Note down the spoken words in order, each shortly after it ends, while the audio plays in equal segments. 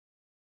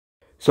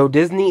So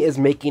Disney is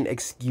making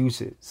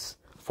excuses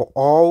for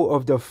all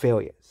of their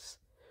failures.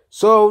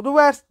 So the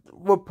last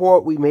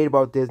report we made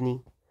about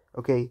Disney,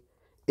 okay,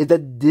 is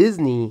that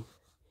Disney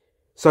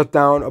shut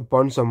down a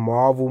bunch of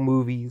Marvel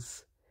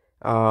movies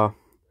that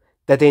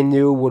they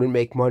knew wouldn't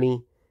make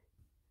money.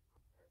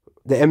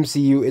 The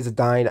MCU is a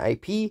dying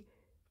IP,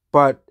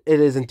 but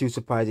it isn't too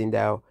surprising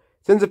now.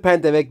 Since the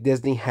pandemic,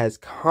 Disney has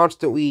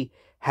constantly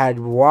had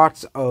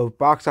lots of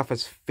box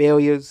office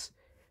failures,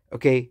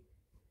 okay?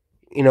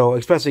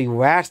 Especially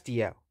last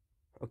year,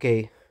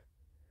 okay?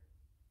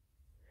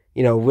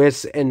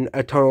 Risk and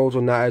Eternals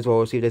were not as well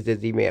received as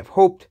Disney may have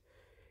hoped.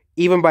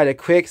 Even by the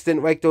critics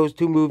didn't like those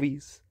two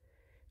movies,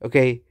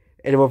 okay?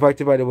 And they were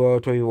affected by the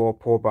relatively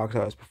poor box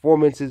office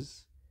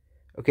performances,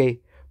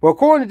 okay? But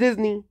according to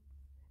Disney,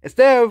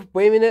 instead of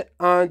blaming it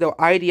on the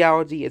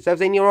ideology, instead of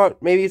saying, you know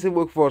what, maybe it's a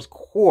workforce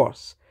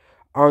course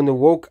on the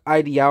woke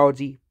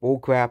ideology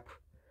bullcrap,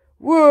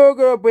 we're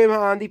gonna blame it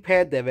on the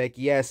pandemic.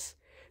 Yes,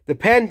 the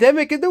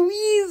pandemic is the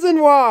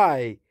reason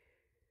why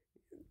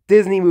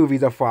Disney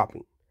movies are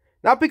flopping.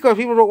 Not because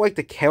people don't like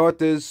the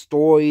characters,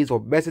 stories, or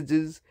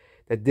messages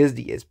that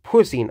Disney is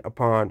pushing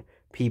upon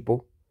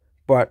people,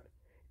 but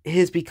it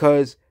is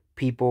because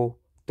people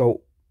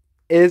don't.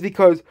 It is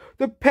because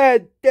the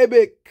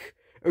pandemic.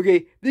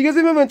 Okay, because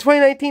remember in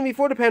 2019,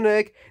 before the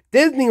pandemic,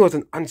 Disney was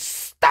an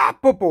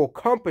unstoppable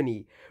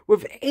company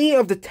with 8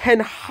 of the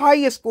 10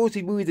 highest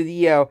grossing movies of the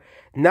year.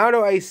 Now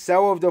they're a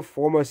cell of their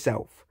former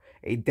self,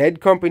 a dead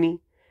company.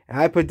 And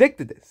I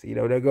predicted this.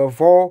 They're gonna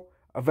fall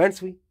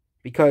eventually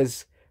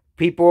because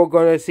people are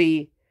gonna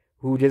see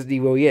who Disney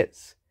really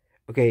is.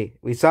 Okay,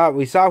 we saw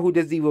who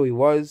Disney really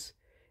was.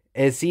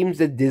 And it seems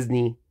that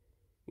Disney,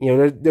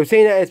 they're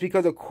saying that it's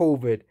because of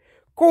COVID.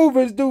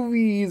 COVID's the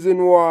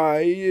reason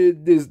why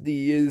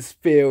Disney is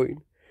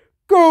failing.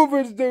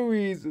 COVID's the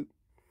reason.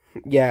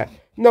 Yeah,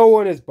 no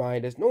one is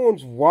buying this. No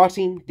one's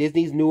watching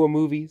Disney's newer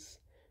movies.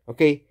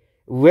 Okay,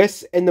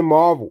 Risk and the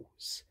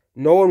Marvels.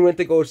 No one went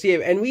to go see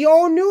it, and we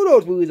all knew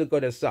those movies were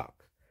gonna suck.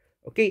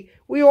 Okay,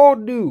 we all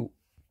knew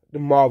the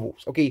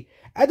Marvels. Okay,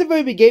 at the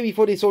very beginning,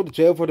 before they sold the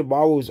trailer for the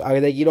Marvels, I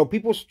was like,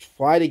 people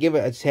try to give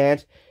it a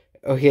chance.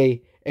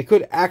 Okay, it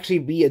could actually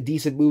be a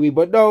decent movie,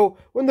 but no,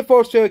 when the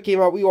first trailer came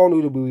out, we all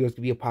knew the movie was going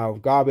to be a pile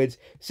of garbage.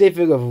 Same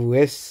thing of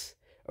Risk,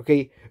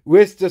 okay?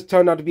 Risk just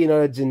turned out to be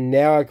another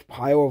generic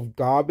pile of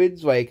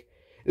garbage. Like,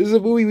 this is a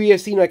movie we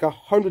have seen like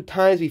 100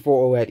 times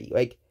before already.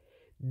 Like,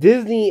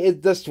 Disney is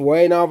just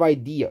running out of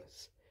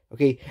ideas,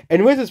 okay?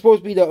 And Risk is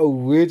supposed to be the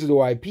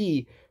original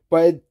IP,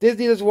 but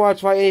Disney doesn't want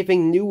to try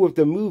anything new with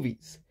the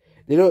movies.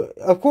 They don't,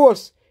 of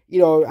course,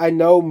 I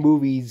know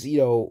movies,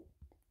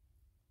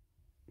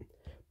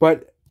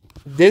 but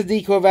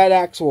Disney could have had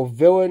actual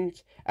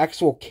villains,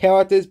 actual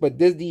characters, but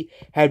Disney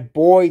had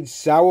boring,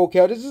 sour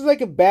characters. This is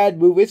like a bad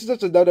movie. This is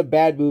just another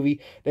bad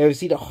movie that I've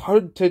seen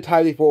 100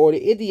 times before. Or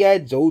the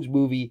Indiana Jones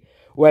movie.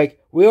 Like,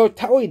 we were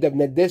telling them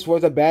that this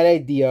was a bad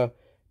idea,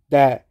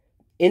 that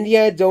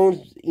Indiana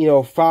Jones,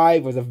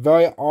 5 was a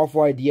very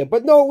awful idea.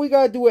 But no, we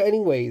gotta do it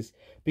anyways,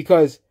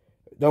 because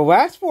the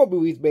last 4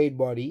 movies made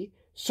money,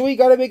 so we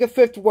gotta make a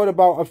 5th one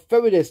about a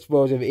feminist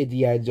version of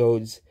Indiana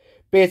Jones.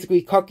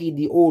 Basically cucking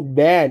the old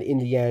man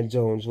Indiana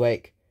Jones.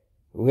 Like,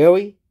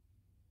 really?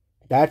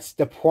 That's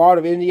the plot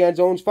of Indiana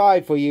Jones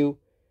 5 for you.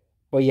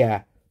 But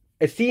yeah,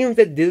 it seems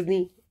that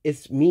Disney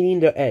is meeting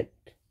the end.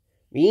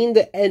 Meaning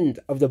the end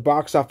of the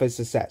box office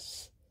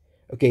success.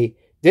 Okay,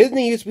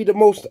 Disney used to be the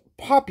most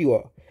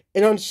popular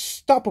and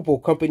unstoppable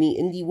company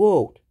in the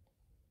world.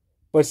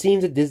 But it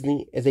seems that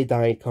Disney is a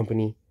dying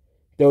company.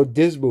 They're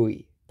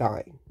dismally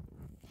dying.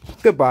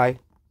 Goodbye.